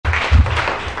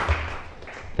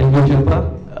Thank you,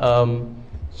 Shilpa.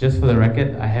 Just for the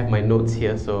record, I have my notes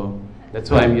here, so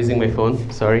that's why I'm using my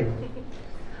phone. Sorry.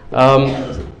 How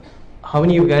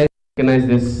many of you guys recognize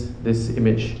this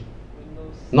image?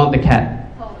 Not the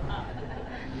cat.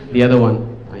 The other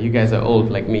one. You guys are old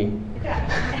like me.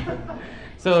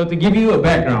 So to give you a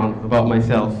background about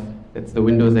myself, it's the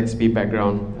Windows XP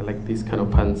background. I like these kind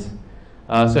of puns.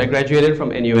 So I graduated from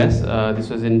NUS. This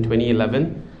was in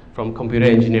 2011 from computer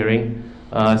engineering.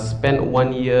 Spent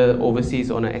 1 year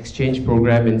overseas on an exchange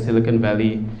program in Silicon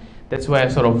Valley. That's where I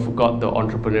sort of got the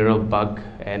entrepreneurial bug,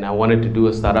 and I wanted to do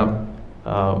a startup.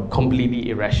 Completely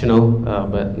irrational,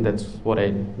 but that's what I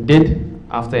did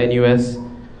after NUS.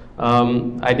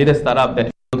 I did a startup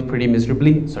that failed pretty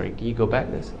miserably. Sorry, can you go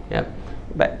back this? Yeah,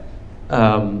 back.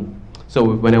 So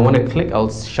when I want to click,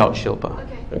 I'll shout Shilpa.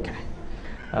 Okay.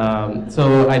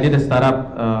 So I did a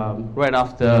startup right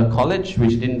after college,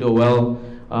 which didn't do well.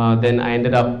 Then I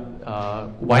ended up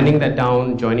winding that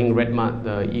down, joining Redmart,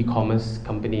 the e-commerce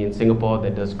company in Singapore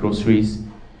that does groceries,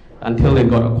 until it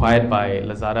got acquired by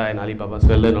Lazada and Alibaba.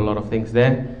 So I learned a lot of things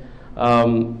there.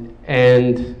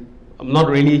 And I'm not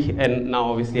really, and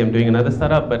now obviously I'm doing another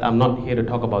startup, but I'm not here to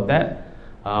talk about that.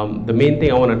 The main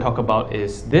thing I want to talk about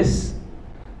is this,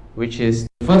 which is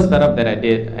the first startup that I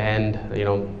did. And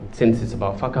since it's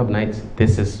about fuck up nights,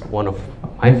 this is one of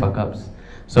my fuck ups.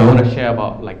 So I want to share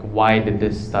about why did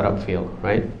this startup fail,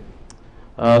 right?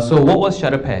 So what was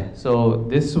Shutterpair? So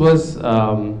this was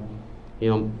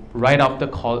right out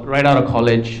of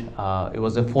college. It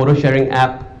was a photo sharing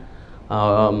app.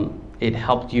 It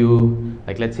helped you,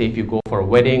 let's say if you go for a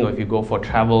wedding or if you go for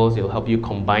travels, it'll help you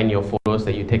combine your photos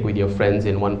that you take with your friends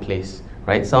in one place,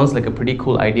 right? Sounds like a pretty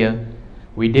cool idea.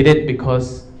 We did it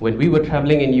because when we were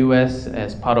traveling in US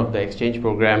as part of the exchange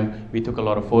program, we took a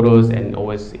lot of photos and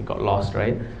always it got lost,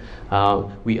 right?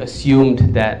 We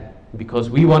assumed that because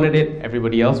we wanted it,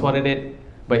 everybody else wanted it,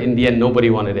 but in the end, nobody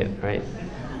wanted it, right?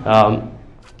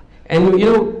 And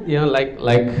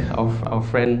like our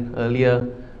friend earlier,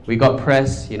 we got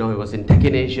press. It was in Tech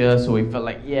in Asia, so we felt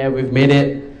like, yeah, we've made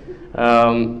it.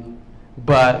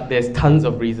 But there's tons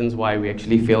of reasons why we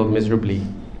actually failed miserably.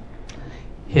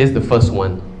 Here's the first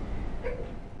one.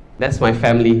 That's my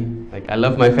family. I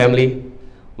love my family.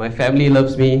 My family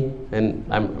loves me, and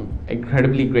I'm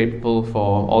incredibly grateful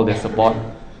for all their support.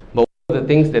 But one of the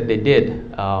things that they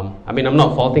did, I'm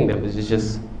not faulting them. This is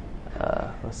just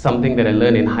something that I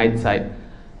learned in hindsight.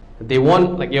 They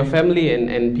want, your family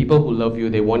and people who love you,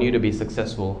 they want you to be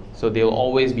successful. So they'll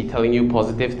always be telling you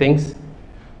positive things.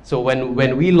 So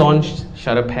when we launched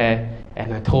Shutterpair,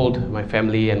 and I told my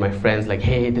family and my friends,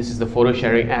 hey, this is the photo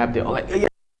sharing app, they're all like, yeah,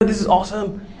 this is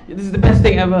awesome. This is the best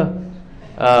thing ever.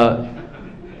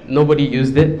 Nobody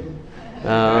used it.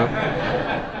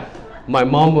 My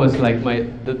mom was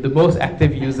the most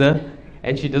active user,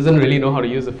 and she doesn't really know how to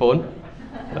use a phone.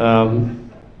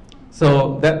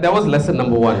 So that was lesson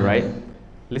number one, right?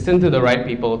 Listen to the right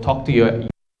people, talk to your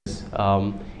users.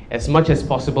 As much as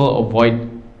possible, avoid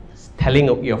telling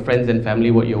your friends and family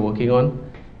what you're working on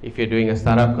if you're doing a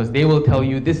startup, because they will tell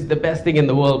you this is the best thing in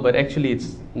the world, but actually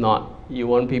it's not. You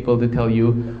want people to tell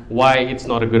you why it's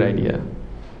not a good idea.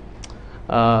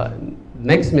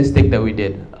 Next mistake that we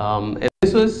did, and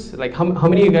this was how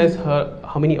many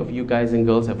of you guys and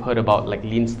girls have heard about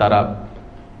lean startup,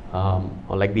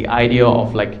 or the idea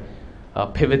of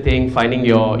pivoting, finding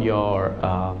your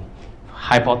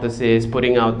hypothesis,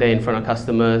 putting out there in front of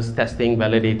customers, testing,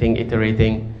 validating,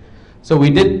 iterating. So we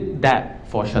did that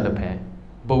for Shutterpair,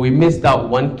 but we missed out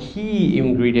one key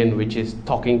ingredient, which is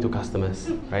talking to customers,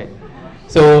 right?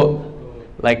 So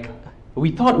we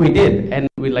thought we did, and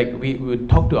we would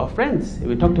talk to our friends, we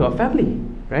would talk to our family,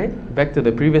 right? Back to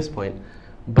the previous point,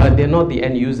 but they're not the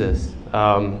end users.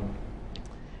 And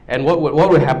what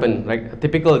would happen, a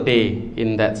typical day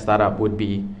in that startup would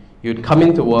be, you'd come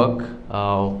into work,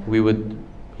 we would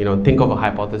think of a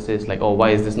hypothesis oh, why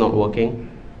is this not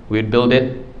working? We'd build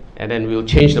it, and then we'll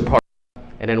change the product,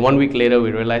 and then 1 week later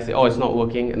we realize, oh, it's not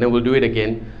working, and then we'll do it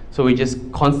again. So we just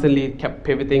constantly kept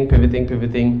pivoting,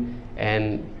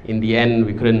 and in the end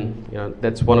we couldn't,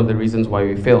 that's one of the reasons why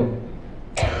we failed.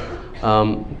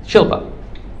 Shilpa.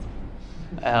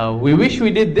 We wish we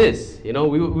did this. We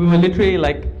were literally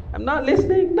I'm not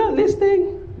listening.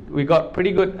 We got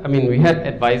pretty good. We had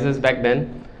advisors back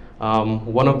then.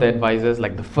 One of the advisors,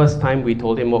 the first time we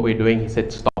told him what we're doing, he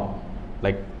said,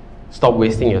 stop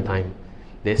wasting your time.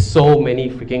 There's so many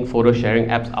freaking photo sharing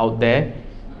apps out there.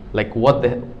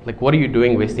 What are you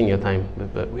doing wasting your time?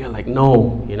 But we are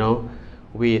no,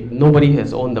 nobody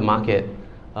has owned the market.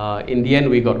 In the end,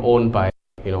 we got owned by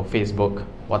Facebook,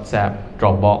 WhatsApp,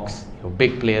 Dropbox,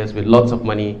 big players with lots of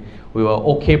money. We were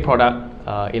okay product,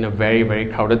 in a very, very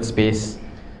crowded space.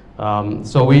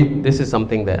 This is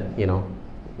something that,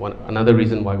 another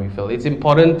reason why we fail. It's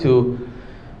important to,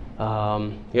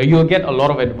 you'll get a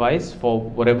lot of advice for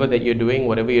whatever that you're doing,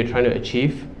 whatever you're trying to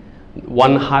achieve.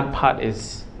 One hard part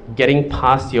is getting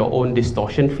past your own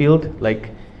distortion field.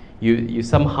 Like you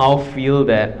somehow feel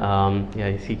that,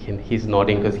 he's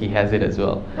nodding because he has it as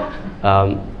well.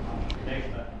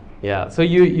 So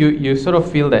you sort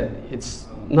of feel that this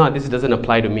doesn't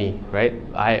apply to me, right?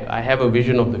 I have a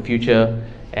vision of the future,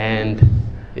 and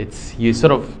you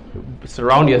sort of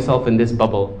surround yourself in this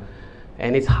bubble.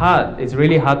 And it's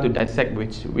really hard to dissect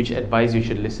which advice you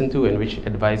should listen to and which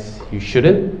advice you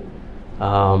shouldn't.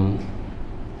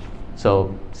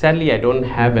 So sadly, I don't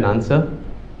have an answer,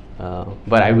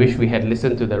 but I wish we had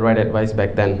listened to the right advice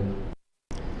back then.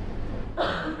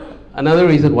 Another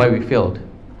reason why we failed.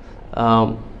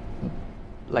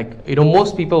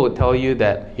 Most people would tell you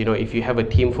that, if you have a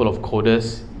team full of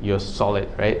coders, you're solid,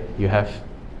 right? You have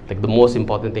the most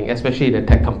important thing, especially in a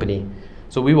tech company.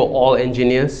 So we were all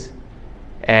engineers,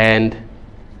 and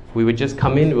we would just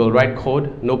come in, we'll write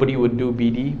code, nobody would do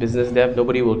BD, business dev,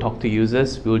 nobody will talk to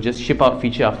users, we'll just ship out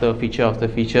feature after feature after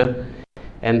feature.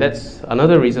 And that's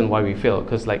another reason why we fail,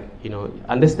 because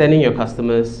understanding your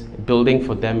customers, building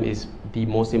for them is the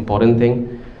most important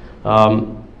thing.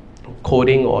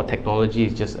 Coding or technology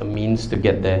is just a means to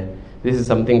get there. This is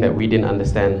something that we didn't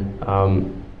understand.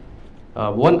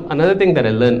 Another thing that I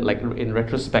learned, in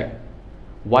retrospect,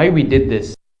 why we did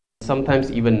this,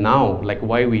 sometimes even now,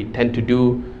 why we tend to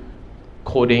do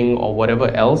coding or whatever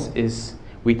else, is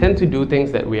we tend to do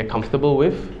things that we are comfortable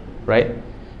with, right?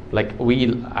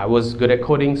 I was good at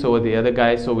coding, so were the other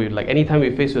guys, so anytime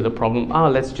we face with a problem,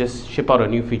 let's just ship out a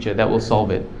new feature that will solve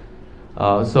it.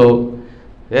 So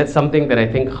that's something that I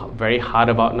think very hard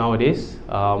about nowadays.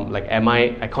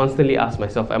 I constantly ask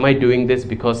myself, am I doing this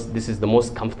because this is the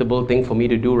most comfortable thing for me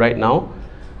to do right now?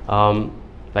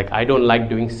 I don't like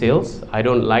doing sales. I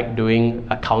don't like doing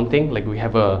accounting. We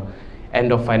have a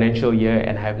end of financial year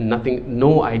and I have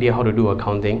no idea how to do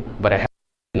accounting, but I have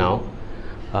it now.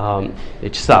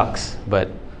 It sucks, but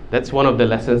that's one of the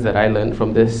lessons that I learned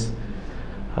from this.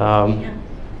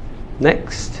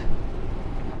 Next.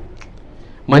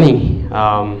 Money.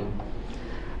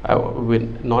 We're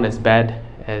not as bad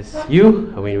as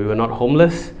you. We were not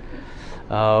homeless.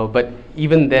 But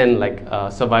even then,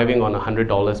 surviving on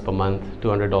 $100 per month,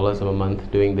 $200 a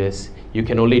month doing this, you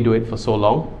can only do it for so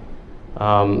long.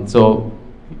 So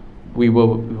we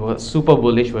were super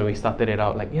bullish when we started it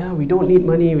out. We don't need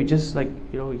money. We just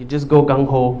you just go gung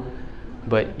ho,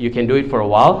 but you can do it for a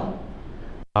while.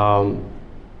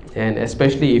 And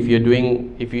especially if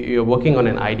you're working on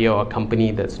an idea or a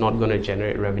company that's not going to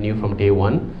generate revenue from day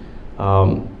one,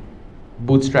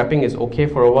 bootstrapping is okay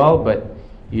for a while, but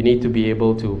you need to be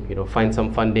able to find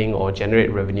some funding or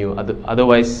generate revenue.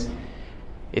 Otherwise,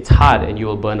 it's hard and you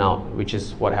will burn out, which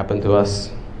is what happened to us.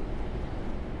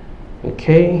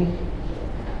 Okay.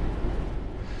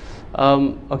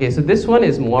 So this one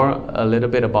is a little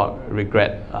bit about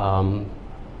regret.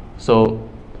 So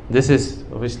this is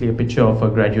obviously a picture of a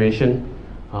graduation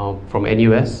from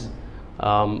NUS.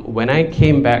 When I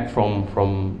came back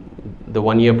from the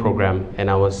one-year program and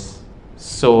I was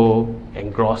so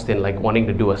engrossed in wanting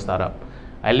to do a startup,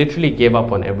 I literally gave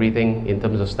up on everything in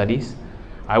terms of studies.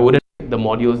 I wouldn't pick the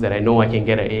modules that I know I can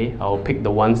get an A. I'll pick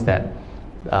the ones that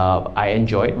I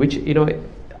enjoyed, which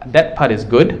that part is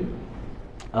good.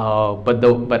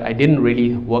 But I didn't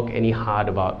really work any hard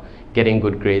about getting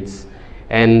good grades,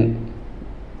 and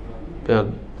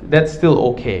that's still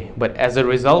okay. But as a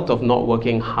result of not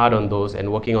working hard on those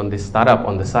and working on this startup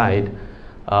on the side,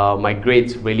 my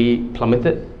grades really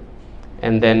plummeted.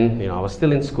 And then I was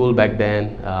still in school back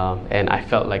then, and I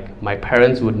felt like my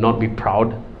parents would not be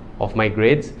proud of my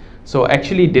grades, so I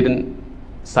actually didn't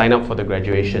sign up for the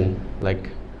graduation.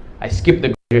 I skipped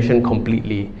the graduation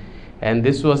completely. And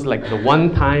this was the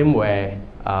one time where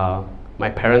my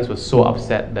parents were so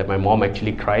upset that my mom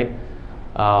actually cried.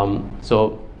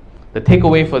 So the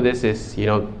takeaway for this is,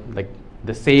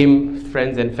 the same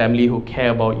friends and family who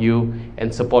care about you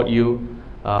and support you,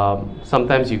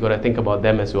 sometimes you got to think about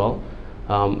them as well.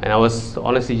 And I was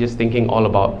honestly just thinking all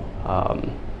about,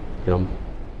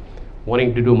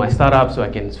 wanting to do my startup so I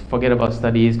can forget about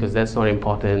studies because that's not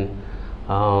important.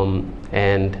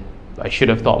 And I should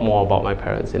have thought more about my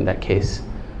parents in that case.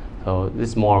 So this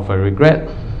is more of a regret.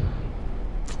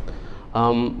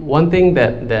 One thing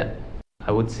that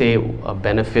I would say a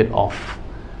benefit of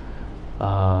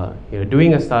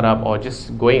doing a startup or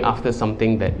just going after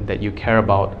something that you care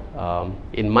about,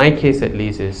 in my case at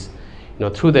least, is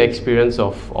through the experience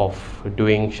of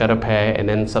doing Shutterpair and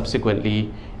then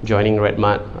subsequently joining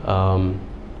Redmart,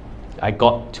 I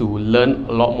got to learn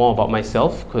a lot more about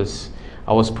myself because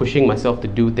I was pushing myself to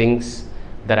do things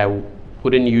that I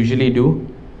wouldn't usually do.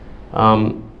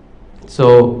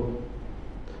 So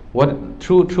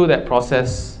through that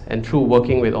process and through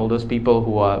working with all those people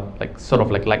who are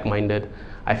like-minded,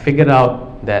 I figured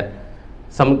out that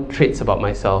some traits about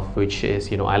myself, which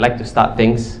is, I like to start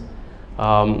things,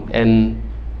 and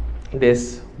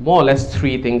there's more or less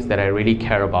 3 things that I really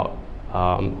care about.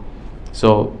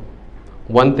 So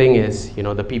one thing is,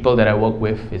 the people that I work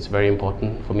with is very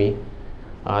important for me.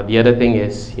 The other thing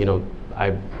is,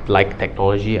 I like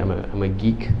technology. I'm a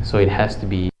geek, so it has to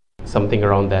be something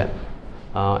around that.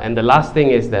 And the last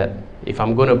thing is that if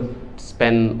I'm going to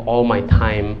spend all my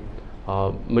time,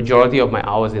 majority of my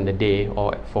hours in the day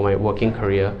or for my working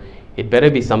career, it better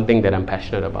be something that I'm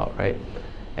passionate about, right?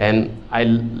 And I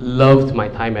loved my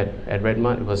time at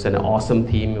Redmart. It was an awesome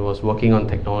team. It was working on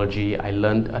technology. I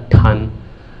learned a ton.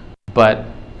 But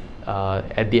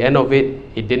at the end of it,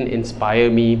 it didn't inspire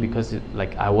me because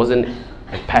I wasn't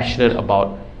passionate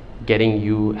about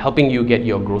helping you get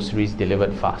your groceries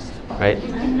delivered fast, right?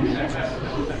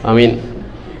 I mean,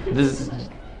 this is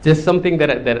just something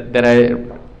that I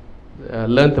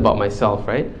learned about myself,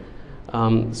 right?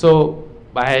 So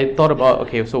I thought about,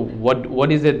 okay, so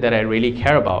what is it that I really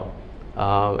care about?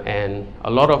 And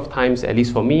a lot of times, at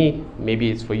least for me, maybe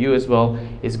it's for you as well,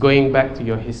 is going back to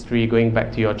your history, going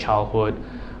back to your childhood.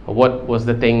 What was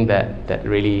the thing that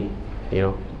really,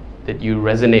 that you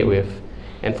resonate with?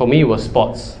 And for me, it was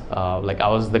sports. I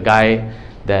was the guy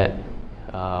that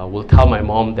will tell my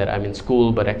mom that I'm in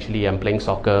school, but actually I'm playing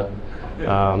soccer.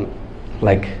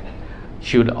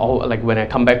 She would when I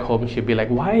come back home, she'd be like,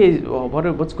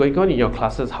 what's going on in your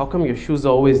classes? How come your shoes are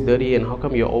always dirty, and how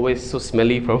come you're always so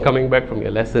smelly from coming back from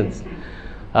your lessons?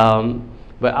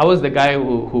 But I was the guy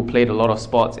who played a lot of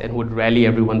sports and would rally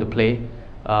everyone to play.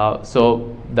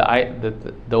 So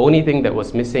the only thing that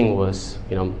was missing was,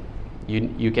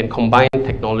 you can combine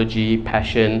technology,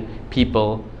 passion,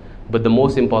 people, but the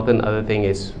most important other thing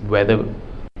is whether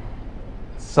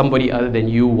somebody other than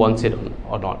you wants it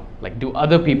or not. Do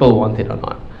other people want it or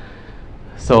not?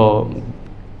 So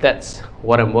that's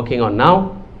what I'm working on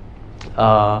now.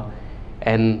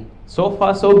 And so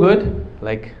far so good.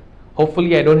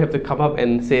 Hopefully I don't have to come up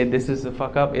and say this is a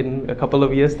fuck up in a couple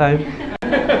of years' time.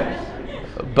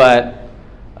 But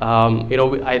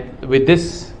with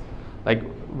this,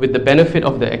 with the benefit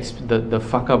of the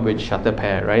fuck up with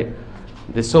Shutterpair, right?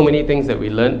 There's so many things that we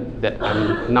learned that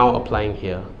I'm now applying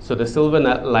here. So the silver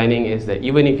lining is that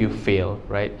even if you fail,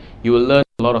 right, you will learn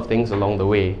a lot of things along the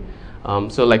way.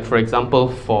 So for example,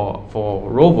 for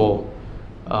Rovo,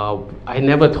 I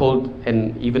never told,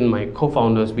 and even my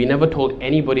co-founders, we never told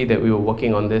anybody that we were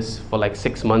working on this for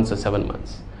 6 months or 7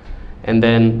 months. And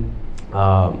then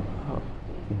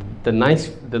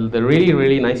the really,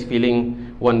 really nice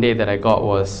feeling one day that I got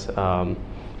was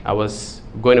I was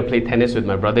going to play tennis with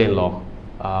my brother-in-law,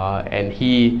 and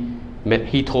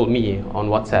he told me on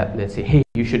WhatsApp that say, hey,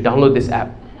 you should download this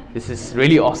app. This is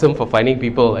really awesome for finding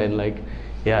people, and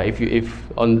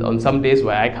if on some days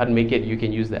where I can't make it, you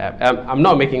can use the app. I'm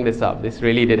not making this up. This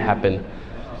really did happen.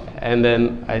 And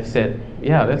then I said,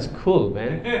 yeah, that's cool,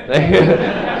 man.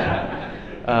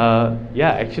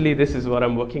 Yeah, actually, this is what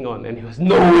I'm working on. And he was,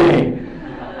 no way.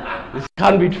 This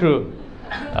can't be true.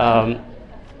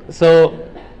 So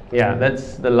yeah,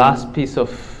 that's the last piece of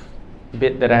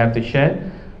bit that I have to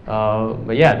share.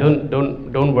 But yeah,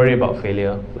 don't worry about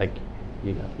failure.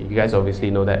 You guys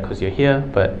obviously know that because you're here,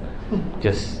 but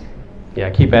just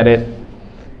keep at it,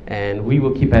 and we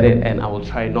will keep at it, and I will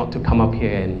try not to come up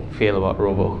here and fail about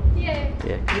Rovo. Yay.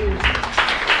 Yeah.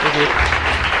 Thank you.